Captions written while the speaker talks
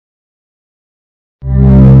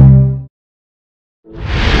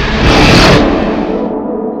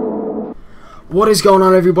What is going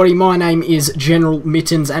on, everybody? My name is General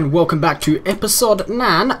Mittens and welcome back to episode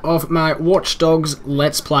 9 of my Watch Dogs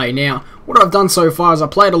Let's Play. Now, what I've done so far is I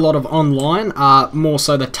played a lot of online, more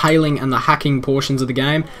so the tailing and the hacking portions of the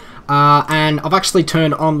game, and I've actually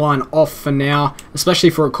turned online off for now,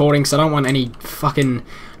 especially for recording, so I don't want any fucking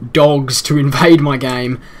dogs to invade my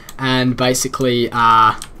game and basically, you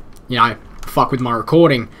know, fuck with my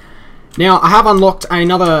recording. Now, I have unlocked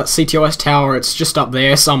another CTOS tower. It's just up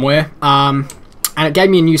there somewhere, and it gave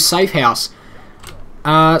me a new safe house.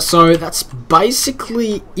 So that's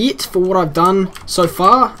basically it for what I've done so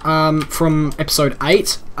far from episode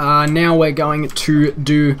 8. Now we're going to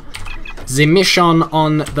do the mission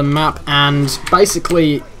on the map, and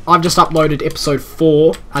basically I've just uploaded episode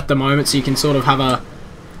 4 at the moment, so you can sort of have a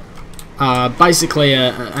basically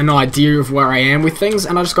an idea of where I am with things.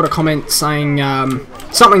 And I just got a comment saying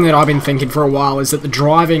something that I've been thinking for a while is that the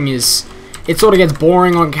driving is, it sort of gets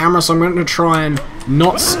boring on camera, so I'm going to try and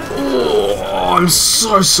not... Oh, I'm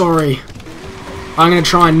so sorry. I'm going to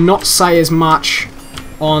try and not say as much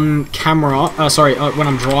on camera, when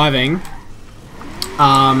I'm driving,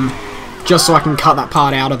 just so I can cut that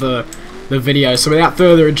part out of the video. So without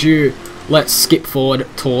further ado, let's skip forward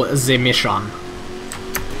to the mission.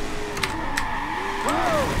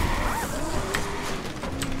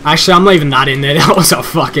 Actually, I'm leaving that in there. That was a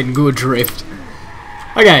fucking good drift.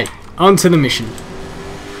 Okay, on to the mission.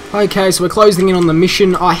 Okay, so we're closing in on the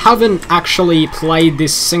mission. I haven't actually played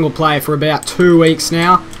this single player for about 2 weeks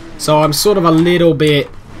now, so I'm sort of a little bit...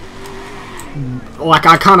 like,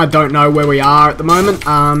 I kind of don't know where we are at the moment.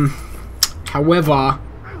 However,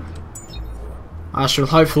 I shall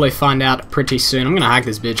hopefully find out pretty soon. I'm gonna hack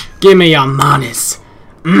this bitch. Give me your monies.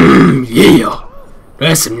 Yeah.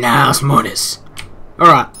 There's some nice monies.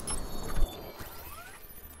 Alright.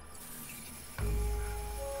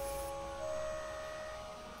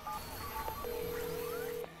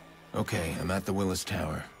 Okay, I'm at the Willis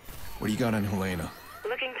Tower. What do you got on Helena?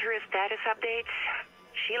 Looking through his status updates.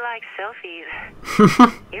 She likes selfies.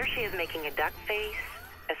 Here she is making a duck face,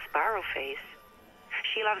 a sparrow face.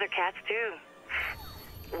 She loves her cats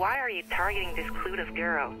too. Why are you targeting this clueless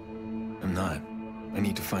girl? I'm not. I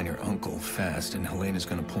need to find her uncle fast, and Helena's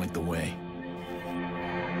gonna point the way.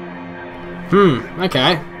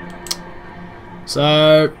 Okay.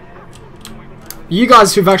 So, you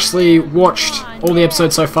guys who've actually watched all the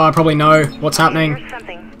episodes so far probably know what's happening. Here's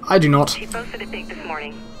something. I do not. She posted a pic this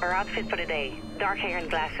morning. Her outfit for the day. Dark hair and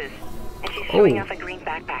glasses. And she's showing off a green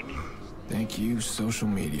backpack. Thank you, social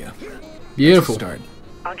media. Beautiful. Start.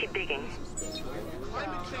 I'll keep digging.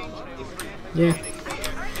 Yeah.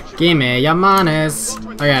 Give me your monies.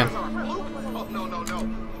 Okay.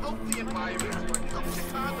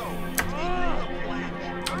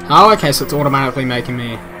 Oh, okay, so it's automatically making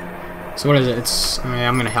me... So what is it? It's... oh, yeah,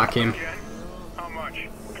 I'm gonna hack him. How much?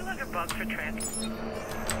 $200 for transport.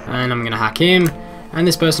 And I'm gonna hack him. And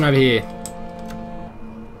this person over here.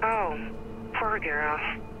 Oh, poor girl.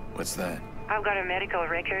 What's that? I've got her medical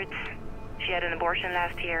records. She had an abortion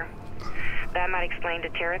last year. That might explain the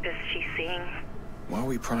therapist she's seeing. Why are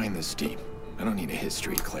we prying this deep? I don't need a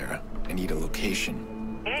history, Clara. I need a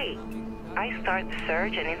location. Hey, I start the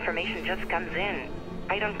search and information just comes in.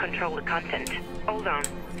 I don't control the content. Hold on.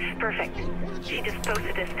 Perfect. She just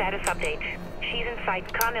posted a status update. She's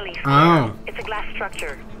inside Connolly Square. Oh. It's a glass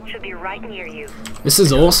structure. Should be right near you. This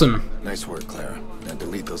is awesome. Nice work, Clara. Now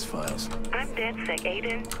delete those files. I'm dead sick,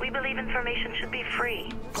 Aiden. We believe information should be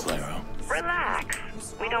free. Clara. Relax.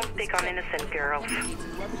 We don't pick on innocent girls.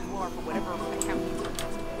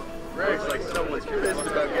 Greg's like someone's pissed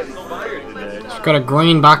about getting fired today. She's got a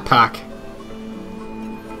green backpack.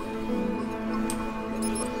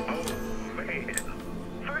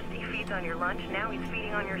 First he feeds on your lunch, now he's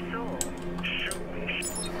feeding on your soul.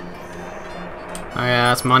 Oh yeah,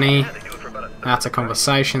 that's money. That's a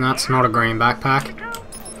conversation. That's not a green backpack.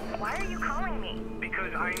 Why are you calling me?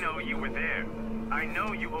 Because I know you were there. I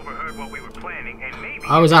know you overheard what we were planning, and maybe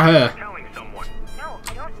Oh, is that her? telling someone. No,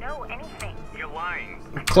 I don't know anything. You're lying.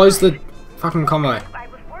 Close the fucking convo. I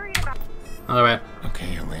was worried about... Other way. Okay,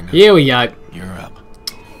 Helena. Here we go. You're up.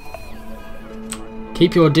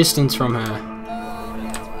 Keep your distance from her.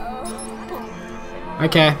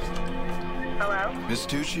 Okay. Hello? Miss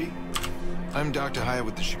Tucci? I'm Dr. Hyatt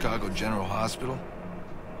with the Chicago General Hospital.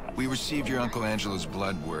 We received your Uncle Angelo's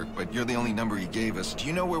blood work, but you're the only number he gave us. Do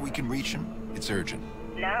you know where we can reach him? It's urgent.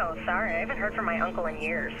 No, sorry. I haven't heard from my uncle in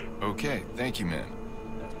years. Okay, thank you, ma'am.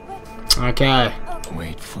 Okay.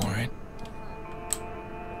 Wait for it.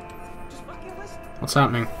 What's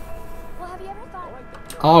happening?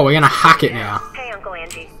 Oh, we're gonna hack it now. Hey, Uncle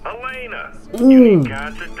Angie. Elena! Ooh.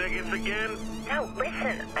 Concert tickets again? No,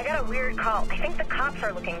 listen, I got a weird call. I think the cops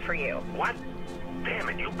are looking for you. What? Damn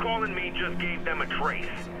it, you calling me just gave them a trace.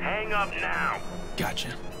 Hang up now.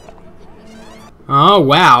 Gotcha. Oh,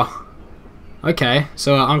 wow. Okay,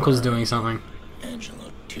 so our uncle's doing something.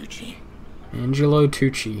 Angelo Tucci. Angelo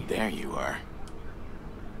Tucci. There you are.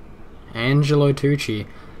 Angelo Tucci.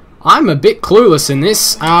 I'm a bit clueless in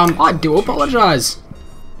this. I do apologize.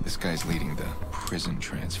 This guy's leading the prison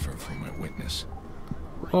transfer for my witness.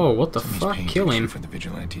 Oh, what the Somebody's fuck? paying Kill tuition him. for the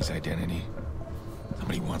vigilante's identity.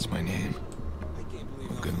 Somebody wants my name.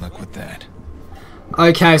 Well, good luck with that.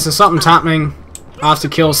 Okay, so something's happening. I have to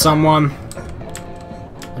kill someone.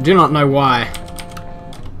 I do not know why.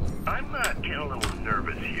 I'm getting a little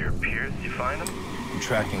nervous here, Pierce. You find him? I'm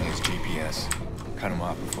tracking his GPS. Cut him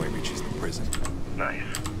off before he reaches the prison. Nice.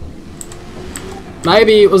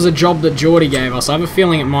 Maybe it was a job that Geordie gave us. I have a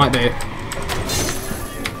feeling it might be.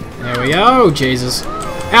 There we go. Jesus.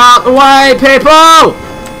 Out the way, people!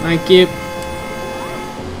 Thank you.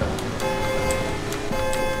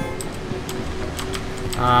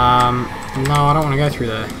 No, I don't want to go through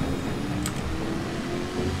there.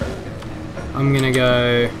 I'm gonna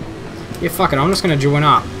go... Yeah, fuck it, I'm just gonna join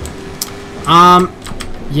up.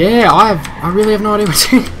 Yeah, I really have no idea what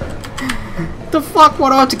to do. The fuck, why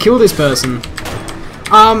do I have to kill this person?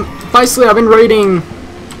 Basically I've been reading,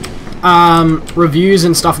 reviews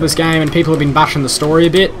and stuff of this game, and people have been bashing the story a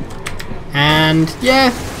bit. And,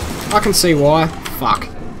 yeah, I can see why. Fuck.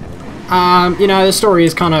 You know, the story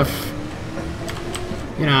is kind of...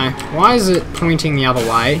 You know, why is it pointing the other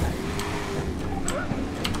way?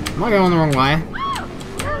 Am I going the wrong way?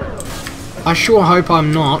 I sure hope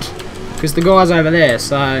I'm not, because the guy's over there,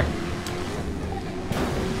 so...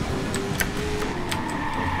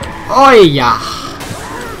 Oh yeah!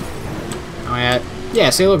 Oh yeah, yeah,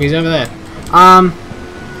 see look, he's over there.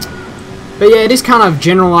 But yeah, it is kind of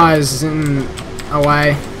generalised in a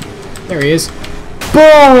way. There he is.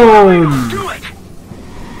 Boom!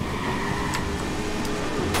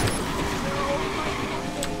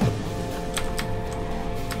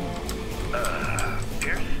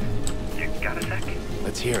 Pierce? You got a sec?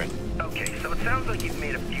 Let's hear it. Okay, so it sounds like you've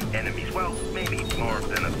made a few enemies. Well, maybe more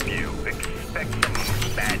than a few. Expect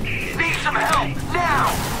some bad shit. Need some help,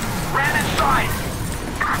 now! Ran inside!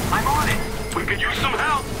 I'm on it! We could use some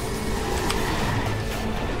help!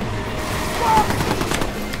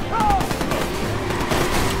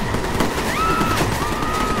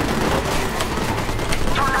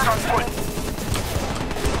 Target's on foot!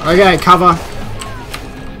 Okay, cover.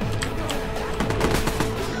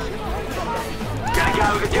 Got a guy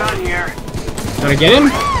with a gun here. Did I get him?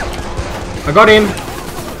 I got him.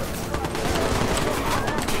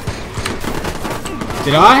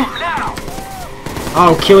 Did I? Now!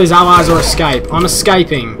 Oh, kill his allies or escape. I'm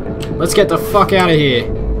escaping. Let's get the fuck out of here.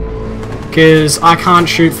 Because I can't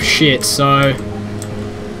shoot for shit, so...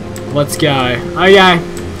 Let's go. Okay.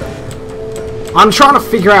 I'm trying to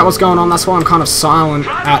figure out what's going on, that's why I'm kind of silent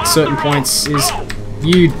at certain points, is...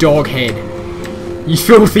 You doghead. You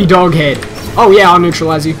filthy doghead. Oh yeah, I'll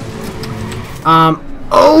neutralize you.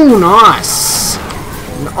 Oh, nice.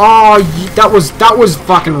 Oh, that was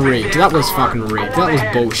fucking rigged. That was fucking rigged. That was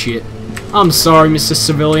bullshit. I'm sorry, Mr.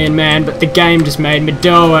 Civilian Man, but the game just made me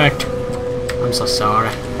do it. I'm so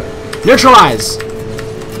sorry. Neutralize.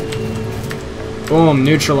 Boom,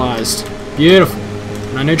 neutralized. Beautiful.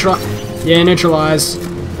 Can I neutralize? Yeah, neutralize.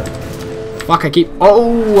 Fuck, I keep...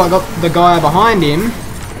 Oh, I got the guy behind him.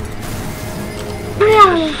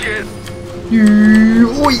 You...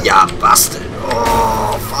 Oh, yeah, bastard.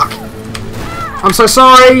 Oh, fuck. I'm so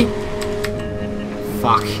sorry.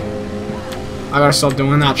 Fuck. I gotta stop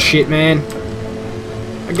doing that shit, man.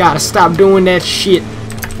 I gotta stop doing that shit.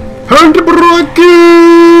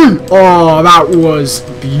 Oh, that was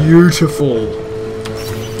beautiful.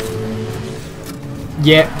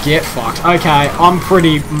 Yeah, get fucked. Okay, I'm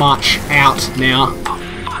pretty much out now. Oh,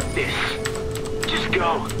 fuck this. Just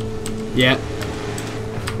go. Yeah.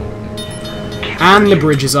 And the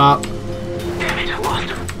bridge is up. Damn it, I lost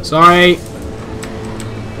him. Sorry.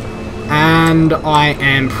 And I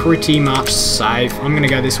am pretty much safe. I'm gonna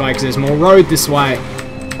go this way because there's more road this way.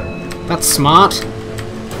 That's smart.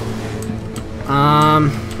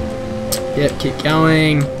 Yep, keep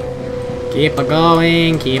going. Keep it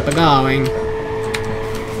going, keep it going.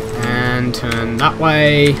 And turn that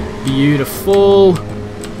way. Beautiful.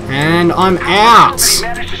 And I'm out. They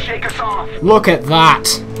managed to shake us off. Look at that.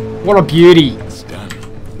 What a beauty. It's done.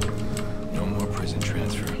 No more prison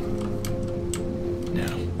transfer.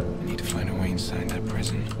 Now, I need to find a way inside that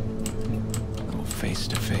prison. A little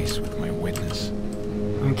face-to-face with my witness.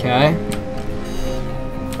 Okay.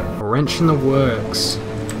 A wrench in the works.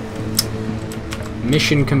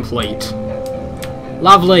 Mission complete.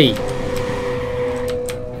 Lovely.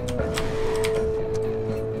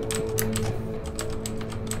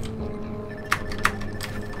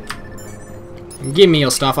 Give me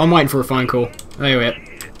your stuff. I'm waiting for a phone call. There we are.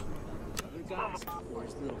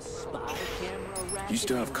 You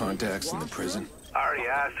still have contacts in the prison? I already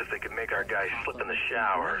asked if they could make our guys slip in the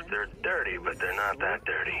shower. They're dirty, but they're not that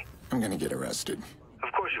dirty. I'm gonna get arrested.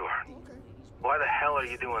 Of course you are. Why the hell are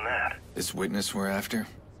you doing that? This witness we're after,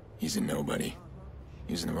 he's a nobody.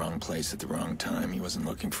 He was in the wrong place at the wrong time. He wasn't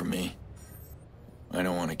looking for me. I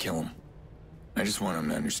don't want to kill him. I just want him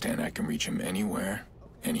to understand I can reach him anywhere,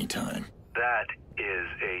 anytime. That is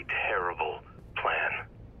a terrible plan.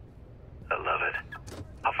 I love it.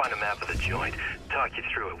 I'll find a map of the joint, talk you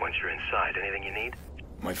through it once you're inside. Anything you need?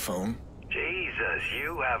 My phone? Jesus,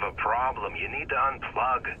 you have a problem. You need to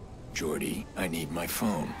unplug. Jordy, I need my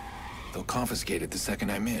phone. They'll confiscate it the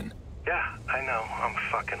second I'm in. Yeah, I know. I'm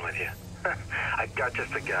fucking with you. I got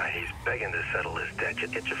just a guy. He's begging to settle his debt.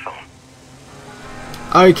 Just get your phone.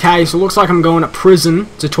 Okay, so it looks like I'm going to prison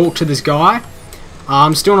to talk to this guy.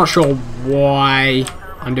 I'm still not sure why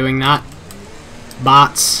I'm doing that.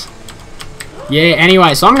 But yeah,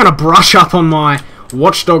 anyway, so I'm going to brush up on my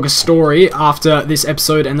Watch Dogs story after this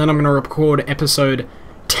episode, and then I'm going to record episode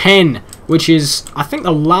 10, which is, I think,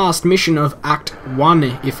 the last mission of Act 1,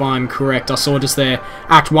 if I'm correct. I saw just there,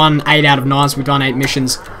 Act 1, 8 out of 9, so we've done 8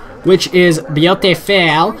 missions, which is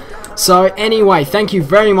beautiful. So anyway, thank you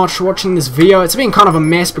very much for watching this video. It's been kind of a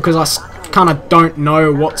mess because I kind of don't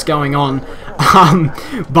know what's going on.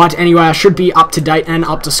 But anyway, I should be up to date and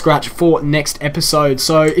up to scratch for next episode.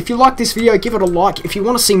 So if you like this video, give it a like. If you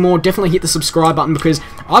want to see more, definitely hit the subscribe button, because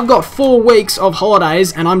I've got 4 weeks of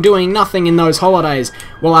holidays and I'm doing nothing in those holidays.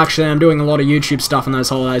 Well, actually, I'm doing a lot of YouTube stuff in those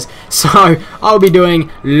holidays. So I'll be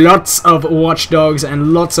doing lots of Watch Dogs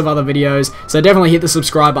and lots of other videos. So definitely hit the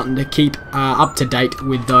subscribe button to keep up to date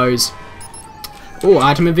with those. Oh,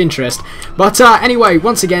 item of interest. But anyway,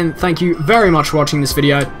 once again, thank you very much for watching this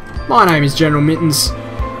video. My name is General Mittens,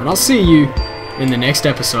 and I'll see you in the next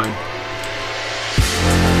episode.